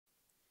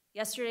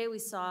Yesterday, we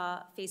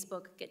saw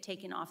Facebook get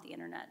taken off the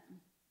internet.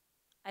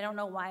 I don't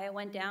know why it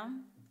went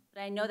down,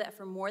 but I know that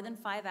for more than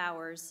 5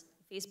 hours,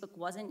 Facebook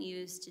wasn't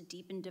used to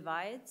deepen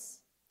divides,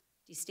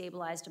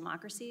 destabilize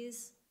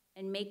democracies,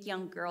 and make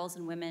young girls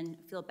and women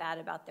feel bad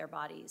about their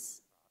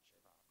bodies.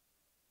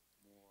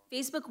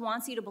 Facebook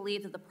wants you to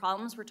believe that the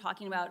problems we're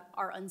talking about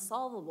are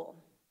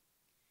unsolvable.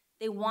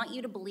 They want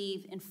you to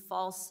believe in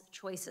false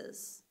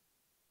choices.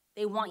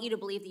 They want you to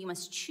believe that you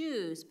must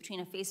choose between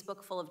a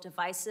Facebook full of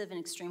divisive and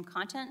extreme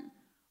content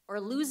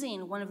or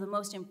losing one of the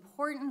most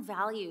important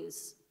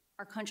values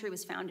our country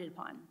was founded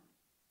upon,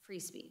 free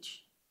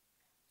speech.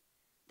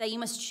 That you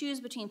must choose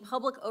between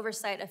public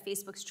oversight of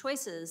Facebook's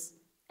choices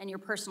and your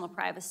personal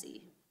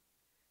privacy.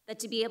 That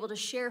to be able to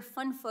share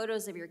fun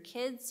photos of your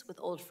kids with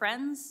old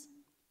friends,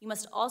 you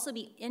must also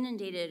be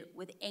inundated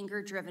with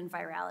anger-driven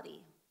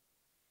virality.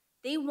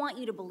 They want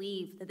you to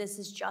believe that this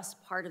is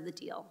just part of the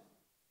deal.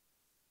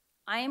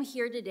 I am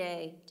here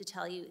today to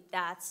tell you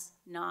that's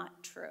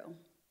not true.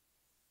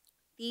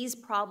 These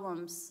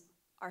problems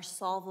are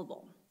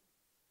solvable.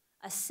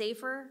 A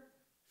safer,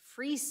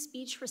 free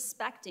speech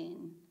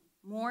respecting,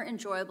 more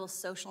enjoyable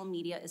social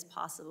media is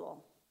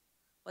possible.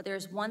 But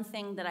there's one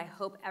thing that I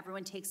hope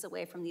everyone takes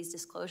away from these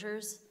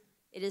disclosures.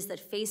 It is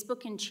that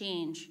Facebook can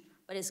change,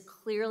 but is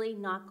clearly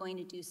not going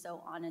to do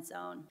so on its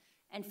own.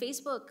 And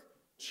Facebook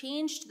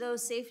changed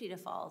those safety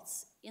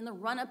defaults in the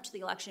run-up to the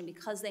election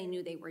because they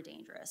knew they were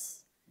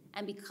dangerous.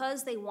 And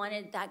because they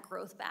wanted that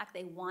growth back,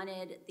 they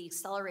wanted the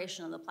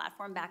acceleration of the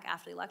platform back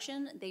after the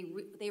election,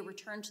 they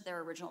returned to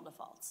their original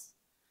defaults.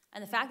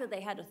 And the fact that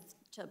they had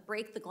to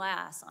break the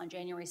glass on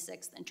January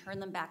 6th and turn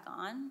them back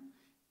on,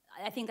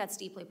 I think that's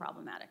deeply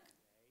problematic.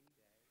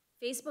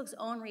 Facebook's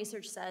own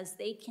research says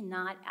they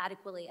cannot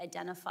adequately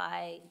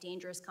identify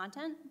dangerous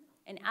content,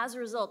 and as a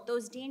result,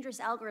 those dangerous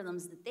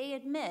algorithms that they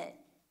admit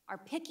are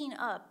picking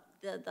up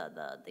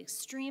the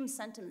extreme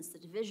sentiments, the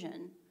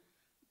division,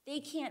 they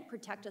can't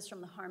protect us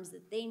from the harms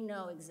that they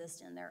know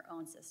exist in their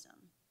own system.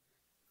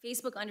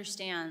 Facebook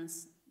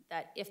understands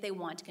that if they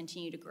want to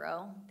continue to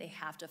grow, they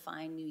have to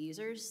find new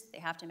users. They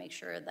have to make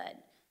sure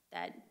that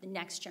the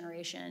next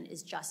generation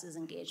is just as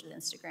engaged with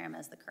Instagram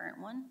as the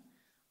current one.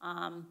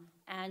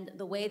 And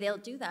the way they'll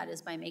do that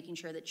is by making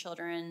sure that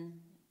children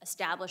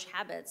establish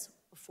habits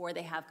before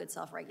they have good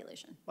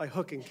self-regulation. By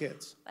hooking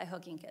kids. By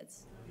hooking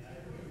kids.